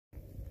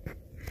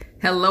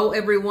Hello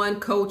everyone,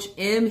 Coach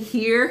M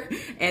here,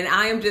 and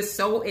I am just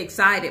so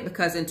excited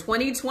because in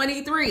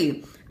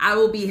 2023, I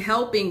will be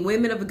helping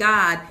women of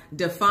God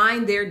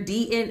define their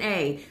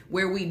DNA,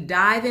 where we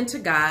dive into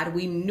God,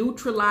 we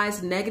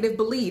neutralize negative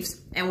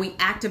beliefs, and we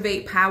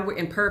activate power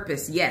and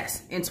purpose.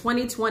 Yes, in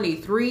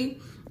 2023,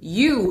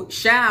 you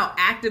shall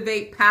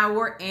activate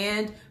power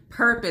and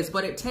purpose,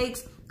 but it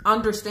takes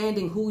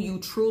understanding who you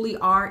truly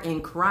are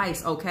in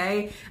Christ,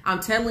 okay? I'm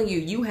telling you,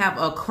 you have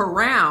a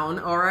crown,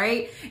 all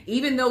right?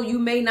 Even though you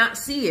may not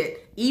see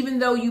it, even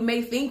though you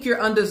may think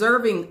you're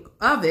undeserving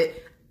of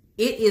it,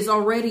 it is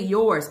already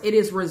yours. It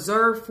is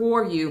reserved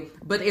for you,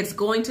 but it's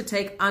going to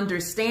take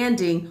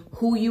understanding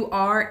who you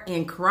are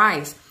in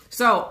Christ.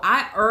 So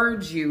I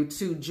urge you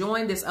to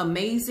join this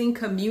amazing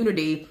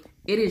community.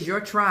 It is your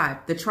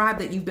tribe, the tribe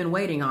that you've been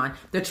waiting on,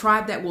 the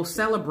tribe that will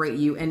celebrate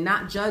you and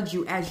not judge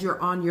you as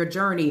you're on your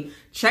journey.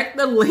 Check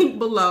the link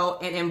below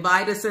and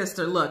invite a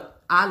sister. Look,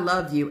 I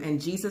love you and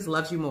Jesus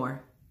loves you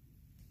more.